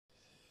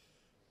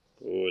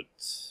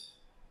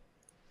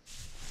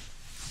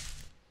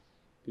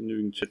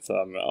Genügend Schätze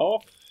haben wir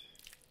auch.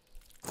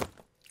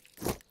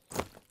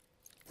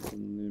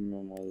 Dann nehmen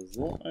wir mal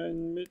so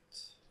einen mit.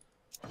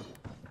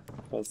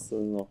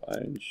 Basteln noch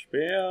einen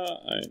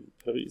Speer, einen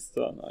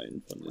Priester und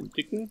einen von den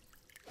Dicken.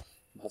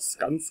 Was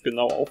ganz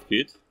genau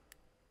aufgeht.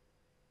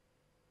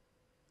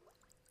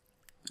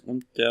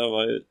 Und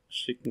derweil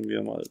schicken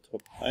wir mal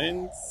Top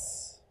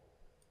 1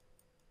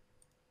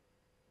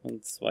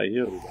 und 2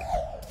 hier rüber.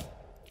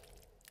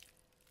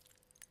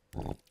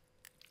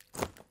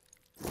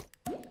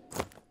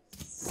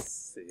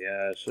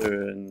 Sehr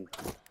schön.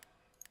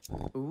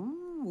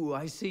 Ooh,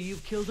 I see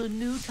you've killed a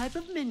new type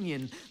of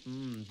minion.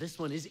 This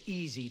one is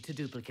easy to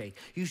duplicate.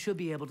 You should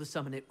be able to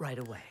summon it right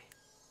away.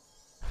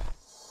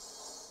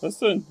 Was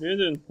denn? Wer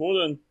denn? Wo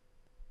denn?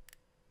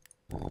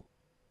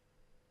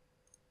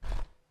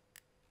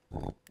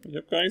 Ich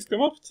habe gar nichts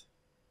gemacht.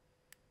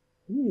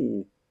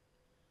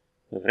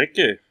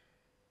 Recke.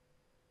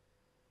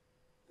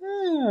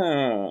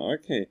 Ah,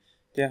 okay.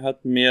 Der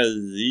hat mehr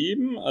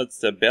Leben als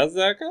der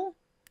Berserker.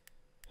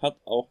 Hat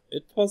auch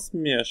etwas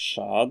mehr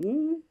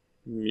Schaden.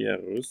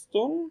 Mehr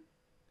Rüstung.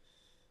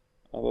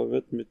 Aber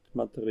wird mit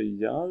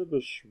Material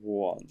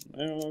beschworen.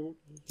 Ja, gut,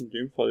 das ist in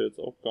dem Fall jetzt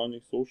auch gar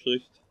nicht so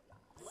schlecht.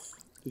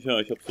 Ja,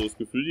 ich habe so das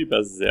Gefühl, die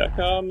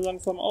Berserker haben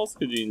langsam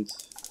ausgedient.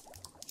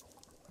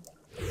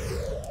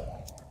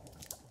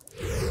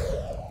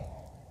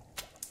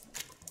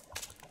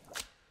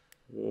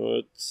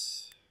 Gut.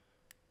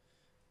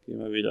 Gehen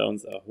wir wieder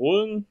uns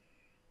erholen.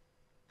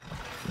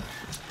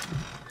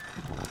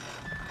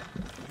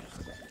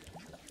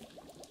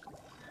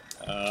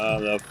 Ah,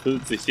 da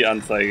füllt sich die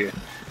Anzeige.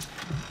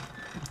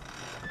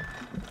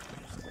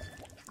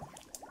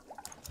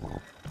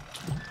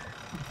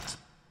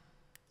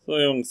 So,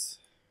 Jungs.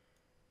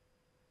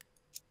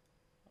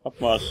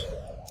 Abmarsch.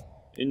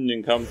 In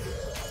den Kampf.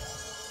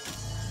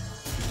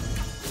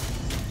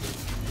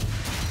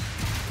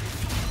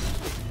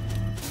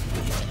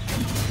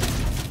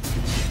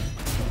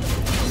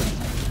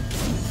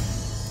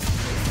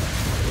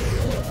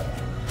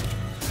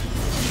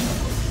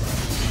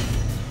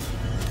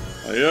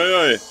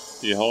 Uiuiui,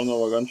 die hauen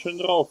aber ganz schön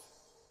drauf.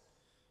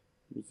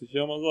 Muss ich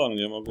ja mal sagen,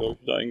 die haben wir, glaube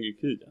ich, wieder einen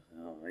gekillt.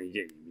 Oh,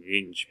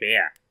 den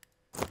Speer.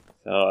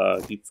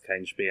 So, gibt's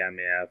keinen Speer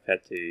mehr.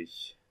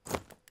 Fertig.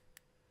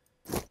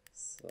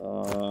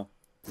 So.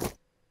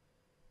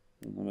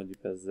 Dann haben wir die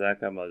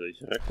Berserker mal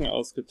durch Röcken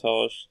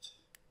ausgetauscht.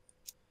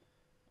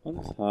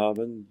 Und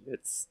haben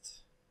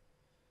jetzt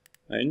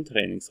einen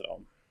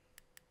Trainingsraum.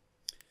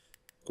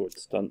 Gut,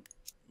 dann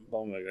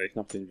bauen wir gleich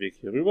noch den Weg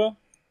hier rüber.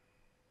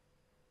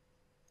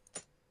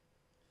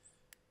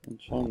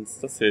 Und schauen uns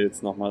das hier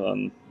jetzt nochmal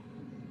an.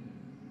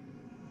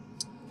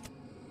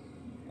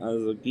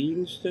 Also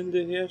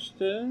Gegenstände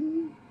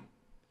herstellen.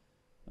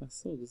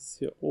 Achso, das ist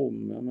hier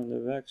oben. Wir haben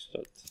eine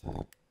Werkstatt.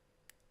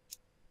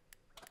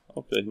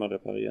 Auch gleich mal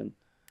reparieren.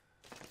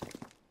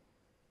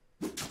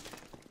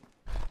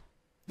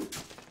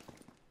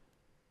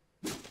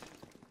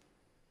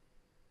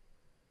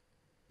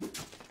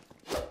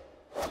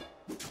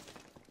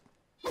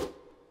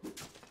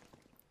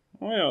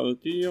 Oh ja, also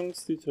die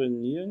Jungs, die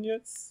trainieren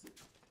jetzt,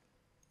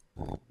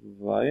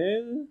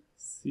 weil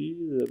sie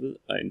Level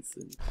 1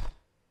 sind.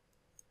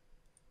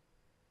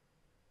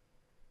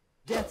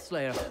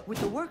 Deathslayer, with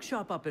the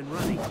workshop up and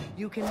running,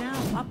 you can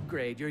now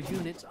upgrade your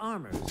unit's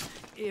armors.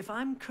 If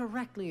I'm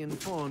correctly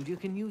informed, you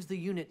can use the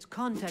unit's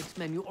context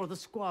menu or the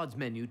squad's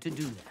menu to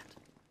do that.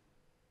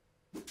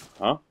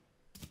 Aha.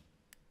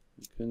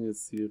 Wir können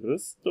jetzt die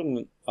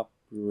Rüstungen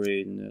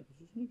upgraden. Das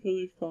ist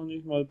natürlich gar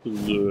nicht mal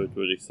blöd,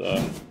 würde ich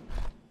sagen.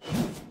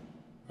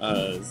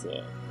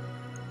 Also.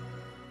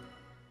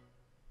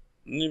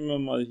 Nehmen wir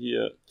mal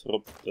hier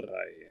Top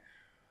 3.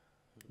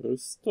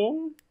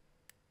 Rüstung.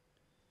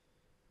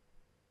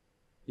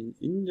 In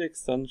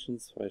Index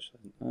Dungeons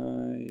freischalten.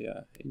 Ah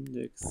ja,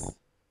 Index.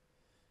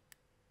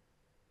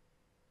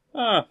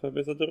 Ah,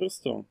 verbesserte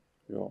Rüstung.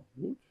 Ja,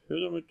 gut, hör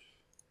damit.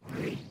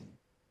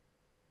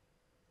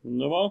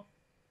 Wunderbar.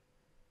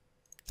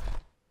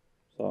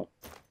 So,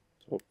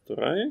 Top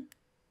 3.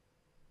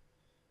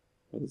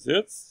 Was ist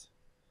jetzt?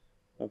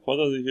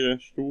 Erforderliche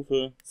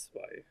Stufe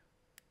 2.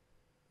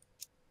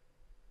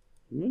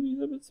 Sind wir nicht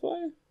Level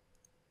 2?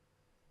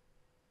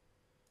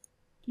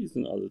 Die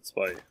sind alle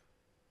 2.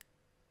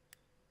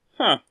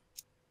 Ha!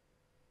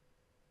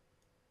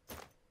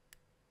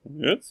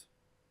 Und jetzt?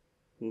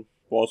 Das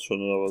war's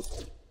schon, oder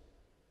was?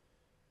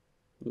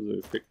 Also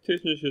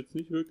effekttechnisch jetzt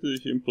nicht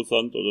wirklich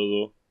imposant oder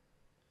so.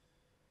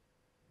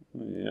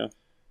 Naja.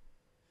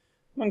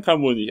 Man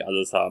kann wohl nicht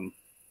alles haben.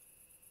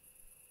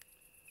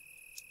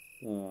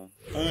 So.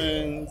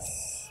 1,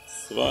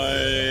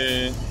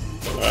 2,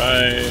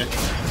 3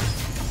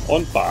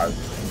 und Ball.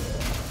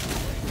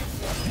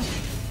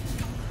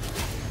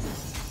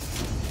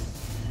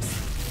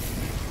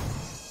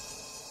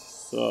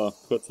 So,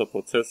 kurzer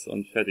Prozess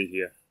und fertig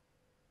hier.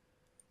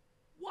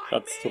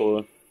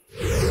 Schatztruhe.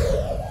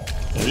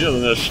 Ja, wieder so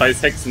eine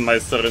scheiß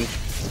Hexenmeisterin.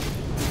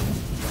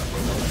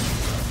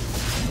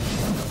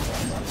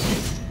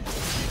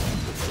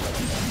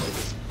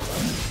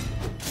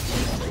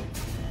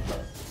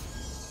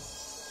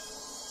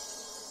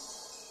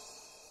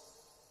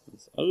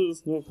 Also das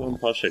ist nur für ein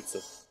paar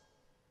Schätze.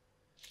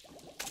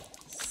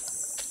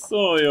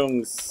 So,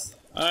 Jungs.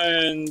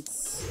 1,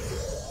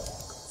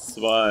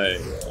 2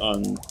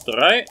 und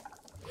 3.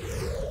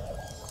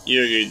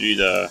 Ihr geht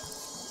wieder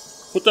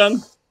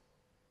futtern.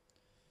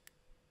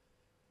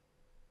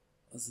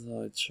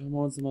 So, jetzt schauen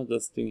wir uns mal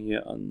das Ding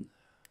hier an.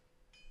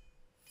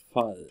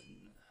 Fallen.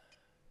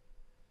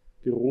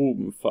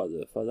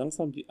 Grubenfalle.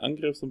 Verlangsamt die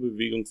Angriffs- und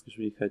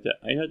Bewegungsgeschwindigkeit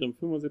der Einheit um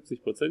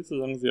 75%,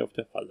 solange sie auf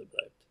der Falle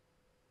bleibt.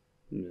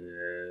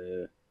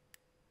 Nee.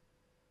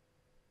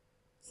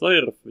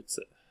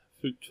 Säurepfütze.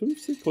 Fügt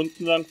 5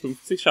 Sekunden lang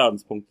 50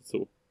 Schadenspunkte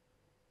zu.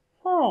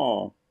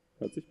 Ha,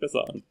 hört sich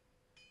besser an.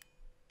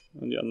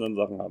 Und die anderen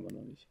Sachen haben wir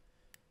noch nicht.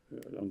 Ja,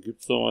 dann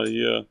gibt's doch mal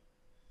hier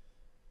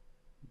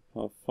ein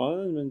paar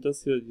Fallen. Wenn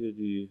das hier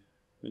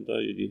wenn da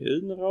hier die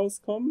Helden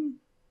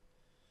rauskommen,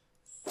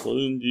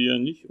 sollen die ja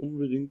nicht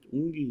unbedingt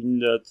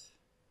ungehindert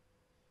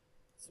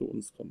zu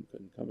uns kommen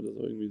können. Kann man das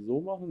irgendwie so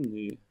machen?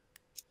 Nee.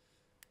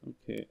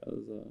 Okay,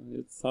 also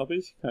jetzt habe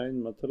ich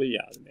kein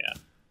Material mehr.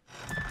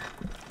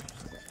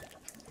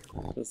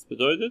 Das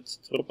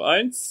bedeutet, Trupp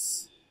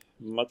 1,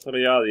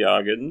 Material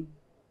jagen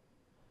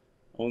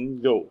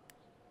und go.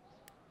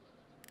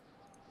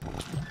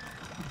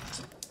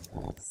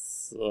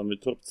 So,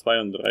 mit Trupp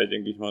 2 und 3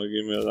 denke ich mal,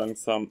 gehen wir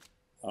langsam,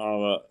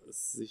 aber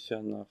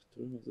sicher nach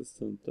drüben. Was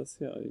ist denn das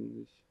hier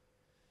eigentlich?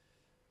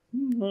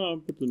 Na,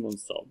 buddeln wir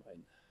uns da auch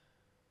ein.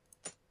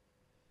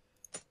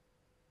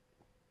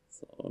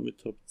 So, mit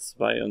Trupp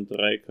 2 und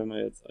 3 können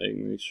wir jetzt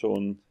eigentlich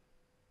schon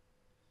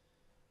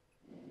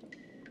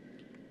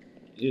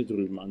hier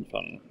drüben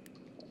anfangen.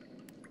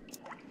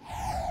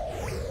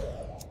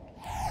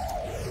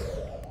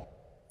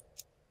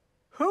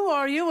 Who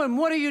are you and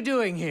what are you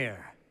doing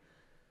here?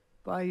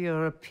 By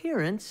your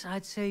appearance,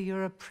 I'd say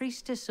you're a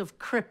priestess of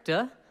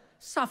Crypta,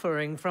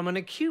 suffering from an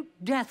acute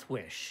death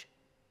wish.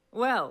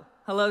 Well,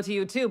 hello to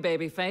you too,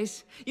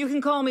 babyface. You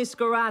can call me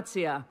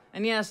Scorazia,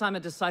 and yes, I'm a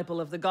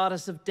disciple of the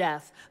goddess of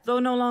death, though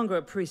no longer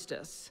a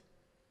priestess.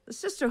 The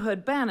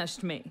sisterhood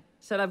banished me,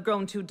 said I've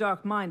grown too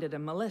dark-minded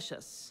and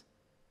malicious.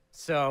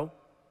 So,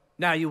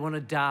 now you want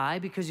to die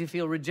because you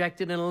feel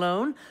rejected and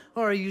alone,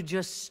 or are you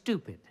just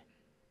stupid?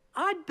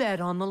 I'd bet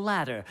on the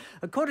latter.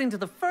 According to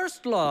the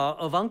first law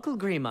of Uncle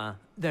Grima,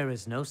 there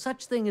is no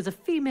such thing as a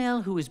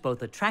female who is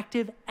both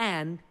attractive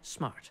and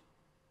smart.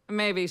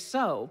 Maybe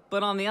so,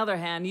 but on the other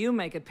hand, you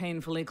make it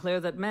painfully clear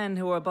that men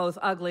who are both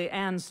ugly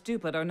and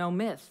stupid are no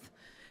myth.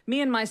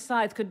 Me and my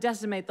scythe could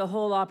decimate the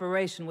whole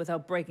operation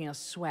without breaking a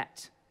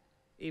sweat.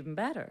 Even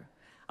better,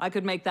 I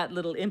could make that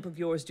little imp of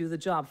yours do the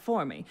job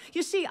for me.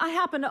 You see, I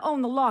happen to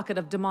own the locket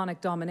of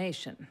demonic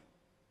domination.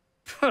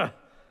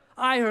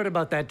 I heard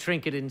about that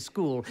trinket in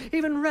school,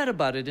 even read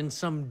about it in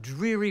some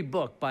dreary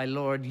book by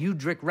Lord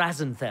Udric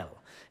Razenthel.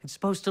 It's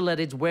supposed to let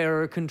its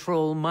wearer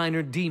control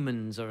minor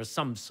demons or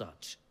some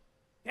such.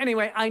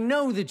 Anyway, I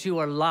know that you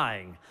are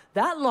lying.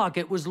 That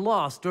locket was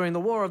lost during the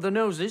War of the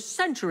Noses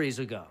centuries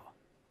ago.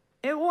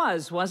 It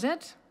was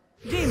it?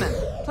 Demon,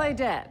 play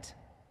dead.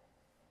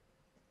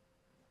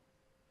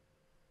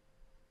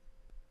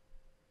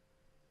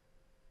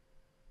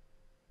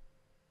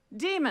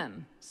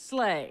 Demon,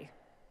 slay.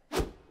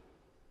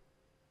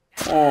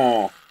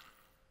 Oh.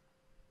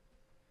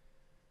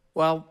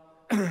 Well,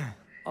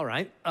 all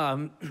right.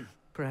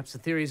 Perhaps the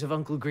theories of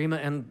Uncle Grima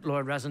and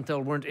Lord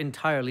Razenthal weren't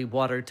entirely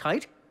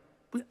watertight.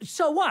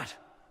 So what?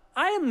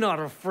 I am not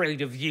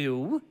afraid of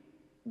you.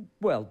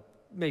 Well,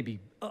 maybe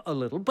a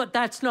little, but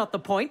that's not the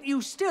point.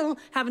 You still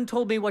haven't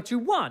told me what you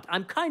want.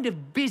 I'm kind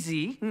of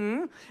busy,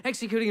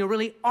 executing a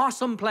really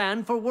awesome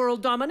plan for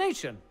world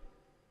domination.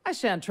 I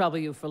shan't trouble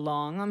you for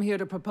long. I'm here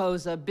to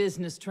propose a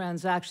business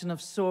transaction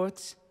of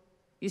sorts.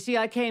 You see,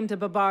 I came to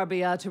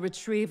Babarbia to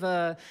retrieve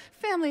a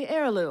family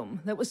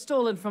heirloom that was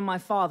stolen from my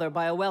father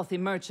by a wealthy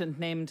merchant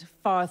named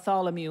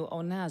Bartholomew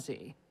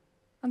Onazi.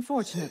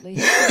 Unfortunately,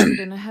 he kept it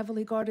in a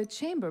heavily guarded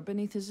chamber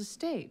beneath his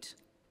estate.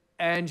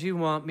 And you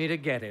want me to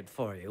get it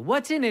for you?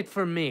 What's in it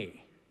for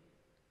me?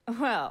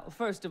 Well,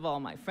 first of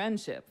all, my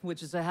friendship,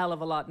 which is a hell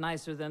of a lot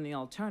nicer than the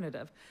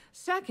alternative.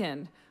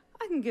 Second,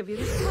 I can give you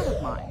this cut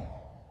of mine.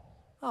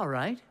 All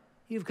right,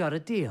 you've got a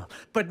deal,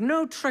 but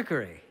no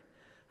trickery.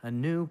 A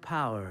new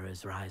power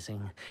is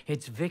rising.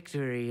 Its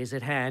victory is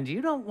at hand.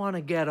 You don't want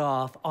to get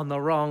off on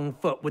the wrong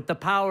foot with the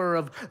power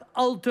of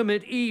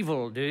ultimate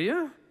evil, do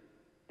you?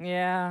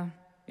 Yeah,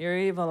 you're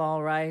evil,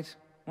 all right.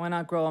 Why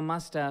not grow a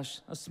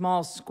mustache? A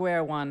small,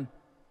 square one.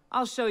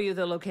 I'll show you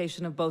the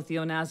location of both the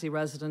Onazi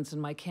residence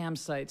and my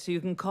campsite, so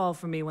you can call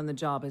for me when the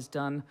job is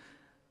done.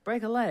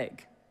 Break a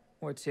leg.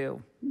 Or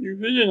two. Ich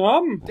will den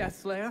haben.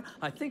 Deathslayer,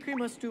 I think we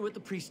must do what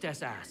the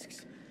priestess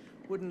asks.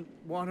 Wouldn't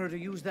want her to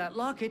use that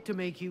locket to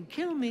make you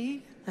kill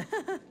me.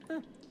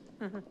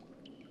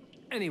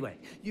 Anyway,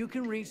 you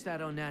can reach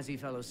that Onazi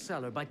fellow's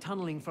cellar by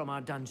tunneling from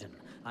our dungeon.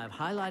 I've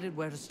highlighted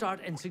where to start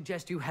and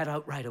suggest you head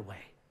out right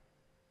away.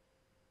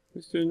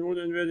 Wisst ihr, wo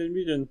denn, wer denn,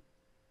 wie denn?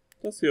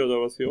 Das hier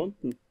oder was hier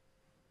unten?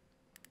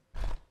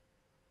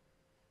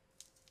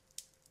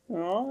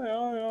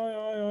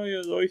 Ja,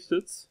 hier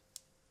leuchtet's.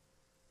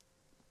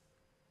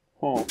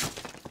 Oh.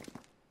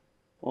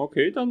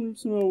 Okay, dann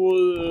müssen wir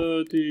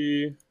wohl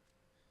die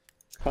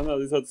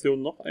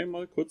Kanalisation noch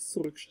einmal kurz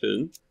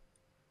zurückstellen.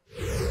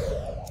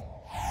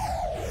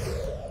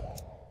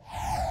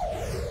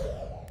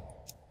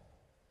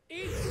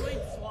 Eat,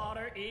 sleep,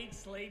 slaughter, eat,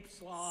 sleep,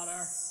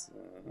 slaughter.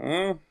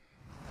 So.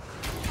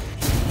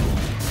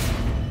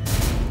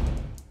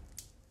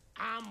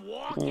 I'm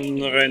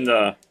walking Und rein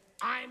da.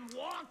 I'm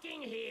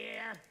walking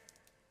here.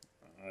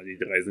 Ah, die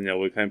drei sind ja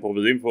wohl kein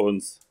Problem für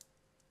uns.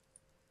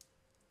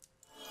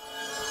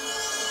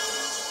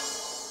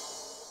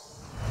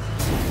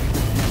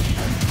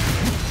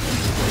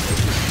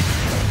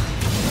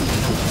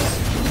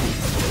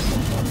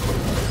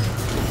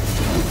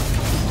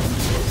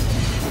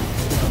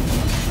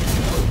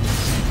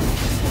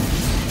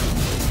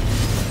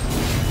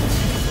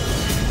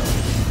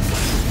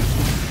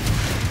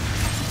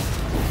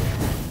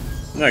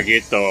 Na,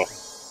 geht doch.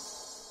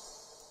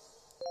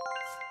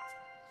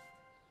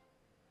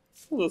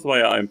 Das war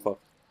ja einfach.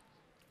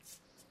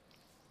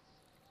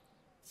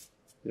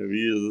 Ja,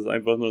 wie? Das ist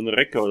einfach nur eine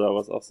Recke oder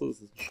was? Achso, das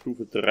ist eine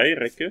Stufe 3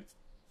 Recke.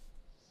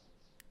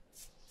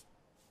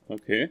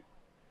 Okay.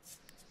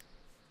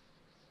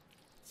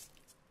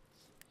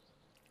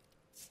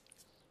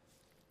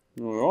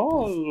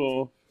 Naja,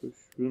 also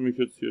ich will mich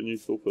jetzt hier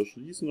nicht so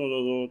verschließen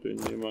oder so. Den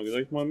nehmen wir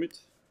gleich mal mit.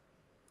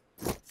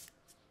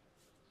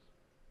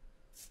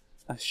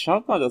 Ach,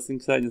 schaut mal, das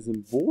sind kleine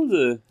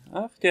Symbole.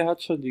 Ach, der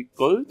hat schon die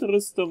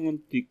Goldrüstung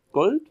und die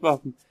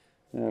Goldwaffen.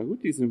 Ja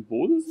gut, die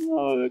Symbole sind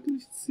aber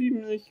wirklich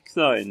ziemlich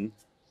klein.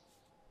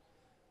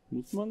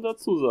 Muss man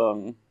dazu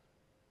sagen.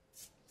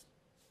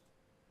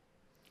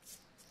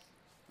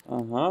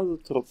 Aha, also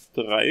Top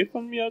 3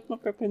 von mir hat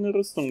noch gar keine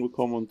Rüstung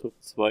bekommen und Top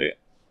 2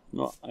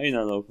 nur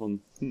einer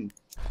davon.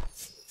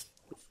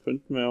 Das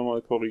könnten wir ja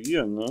mal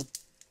korrigieren, ne?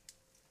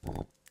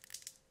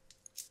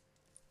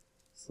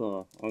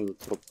 So, also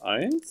Top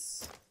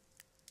 1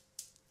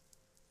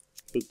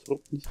 für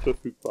Trupp nicht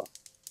verfügbar.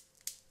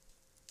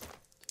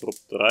 Trupp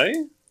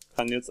 3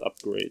 kann jetzt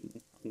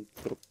upgraden. Und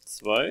Trupp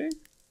 2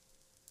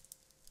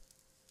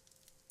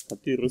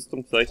 hat die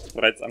Rüstung vielleicht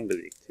bereits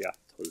angelegt. Ja,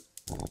 toll.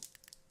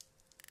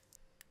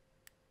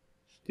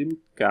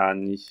 Stimmt gar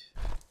nicht.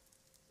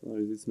 So,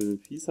 wie sieht es mit den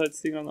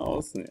Fiesheitsdingern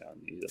aus? Ja,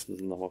 nee, das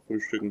müssen wir nochmal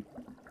frühstücken.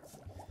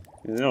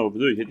 Ja,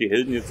 ich hätte die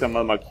Helden jetzt ja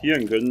mal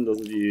markieren können, dass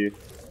sie die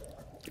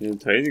in den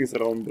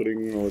Trainingsraum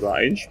bringen oder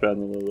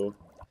einsperren oder so.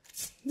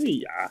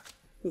 Ja,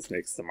 das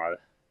nächste Mal.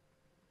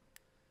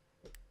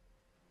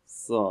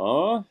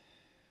 So.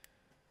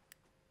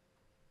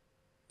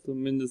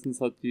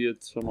 Zumindest hat die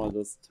jetzt schon mal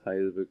das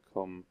Teil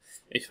bekommen.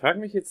 Ich frage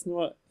mich jetzt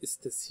nur,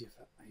 ist das hier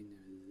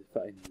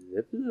für ein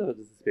Level?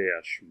 Das wäre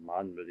ja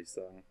Schmarrn, würde ich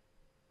sagen.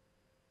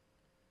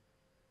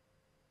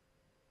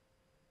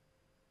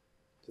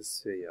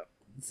 Das wäre ja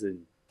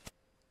Unsinn.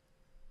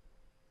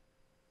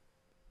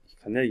 Ich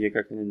kann ja hier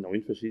gar keine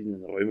 9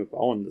 verschiedenen Räume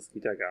bauen, das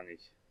geht ja gar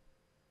nicht.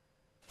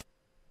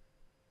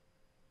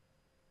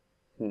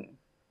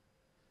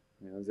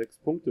 Ja, 6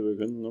 Punkte, wir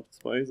könnten noch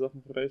 2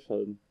 Sachen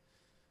freischalten.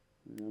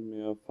 Wir haben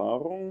mehr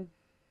Erfahrung.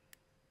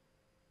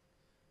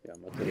 Ja,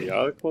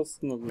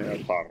 Materialkosten und mehr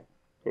Erfahrung.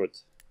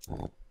 Gut.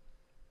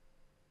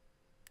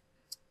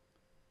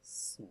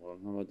 So,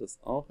 dann haben wir das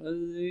auch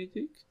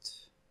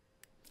erledigt.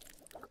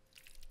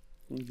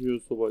 Und hier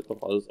ist soweit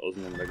auch alles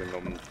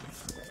auseinandergenommen.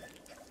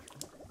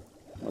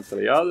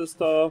 Material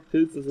ist da,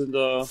 Pilze sind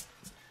da.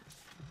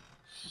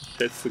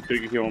 Schätze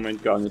kriege ich im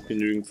Moment gar nicht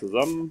genügend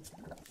zusammen.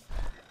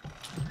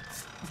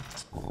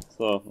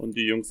 So, und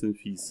die Jungs sind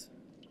fies.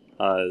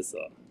 Also.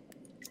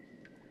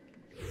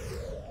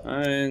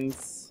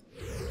 1,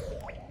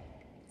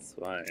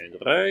 2,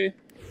 3.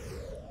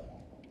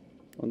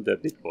 Und der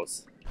Big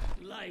Boss.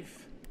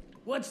 Life.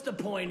 What's the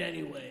point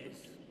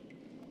anyways?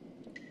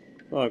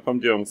 So,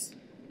 kommt Jungs.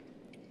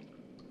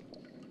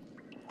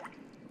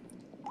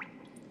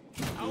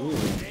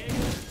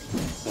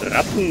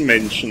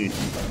 Rattenmenschen.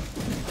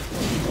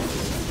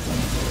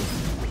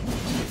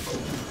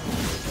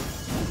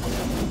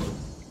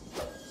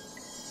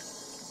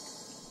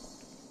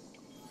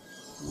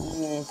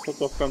 Oh, das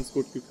hat doch ganz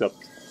gut geklappt.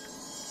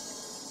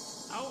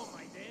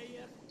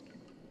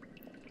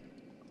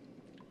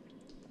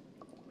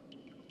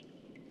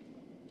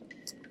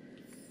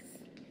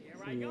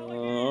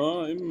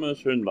 So, immer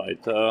schön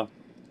weiter.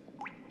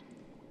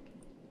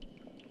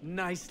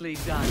 Nicely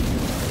done,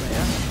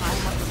 player.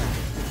 I'm up to that.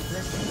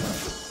 Let's see.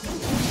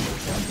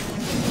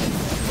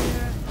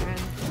 And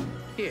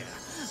here.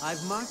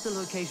 I've marked the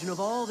location of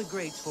all the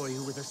grates for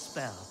you with a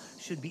spell.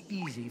 Should be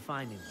easy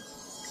finding them.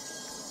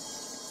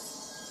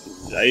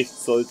 Vielleicht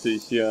sollte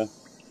ich hier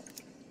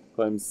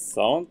beim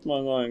Sound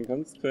mal noch ein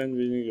ganz klein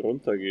wenig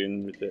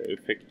runtergehen mit der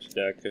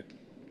Effektstärke.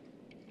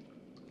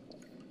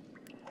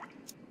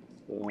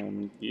 So,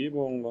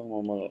 Umgebung machen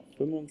wir mal auf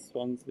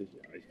 25.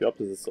 Ja, ich glaube,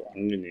 das ist so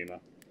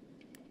angenehmer.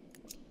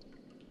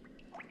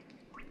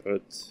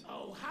 Gut.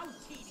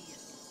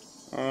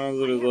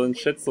 Also wir sollen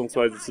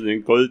schätzungsweise zu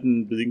den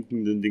golden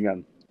blinkenden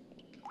Dingern.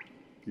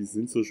 Die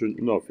sind so schön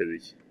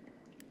unauffällig.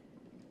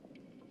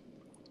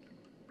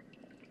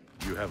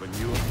 You have a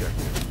new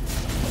objective.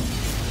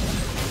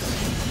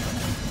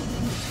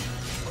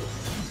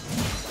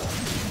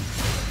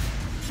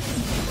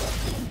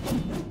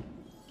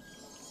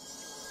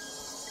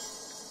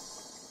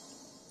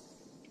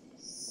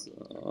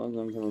 Und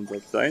dann kann unser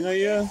Kleiner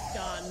hier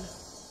Done.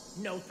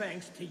 No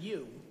thanks to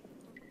you.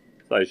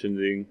 Zeichen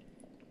legen.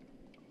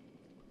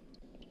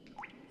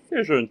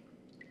 Sehr schön.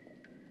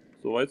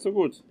 Soweit, so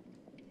gut.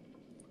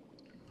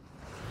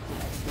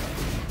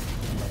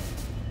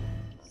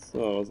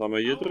 So, was haben wir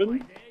hier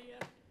drin?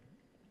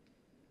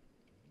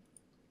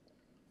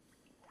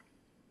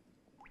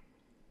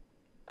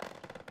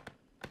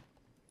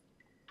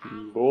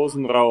 Einen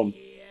großen Raum.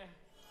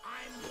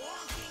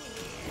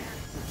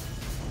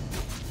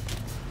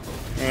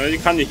 Die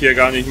kann ich hier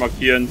gar nicht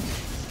markieren.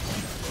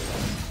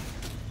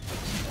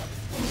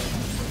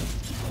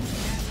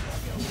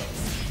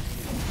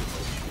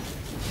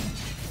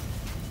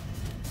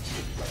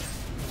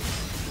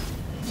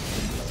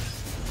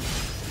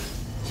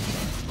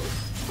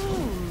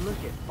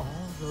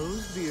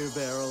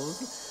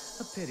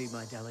 A pity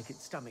my delicate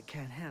stomach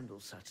can't handle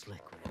such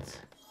liquids.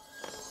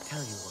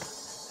 Tell you what,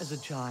 as a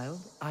child,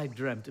 I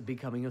dreamt of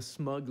becoming a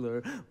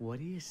smuggler. What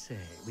do you say?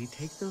 We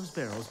take those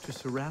barrels to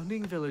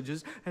surrounding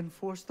villages and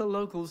force the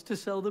locals to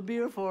sell the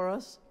beer for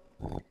us.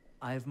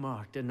 I've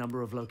marked a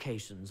number of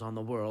locations on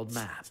the world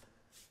map.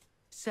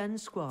 Send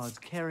squads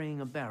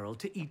carrying a barrel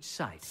to each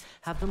site.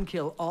 Have them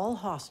kill all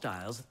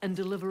hostiles and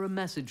deliver a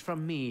message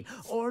from me,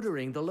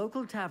 ordering the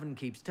local tavern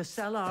keeps to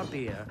sell our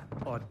beer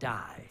or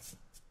die.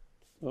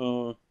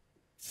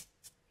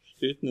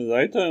 Steht eine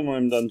Seite in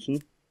meinem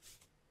Dungeon,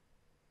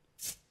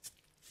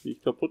 die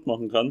ich kaputt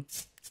machen kann.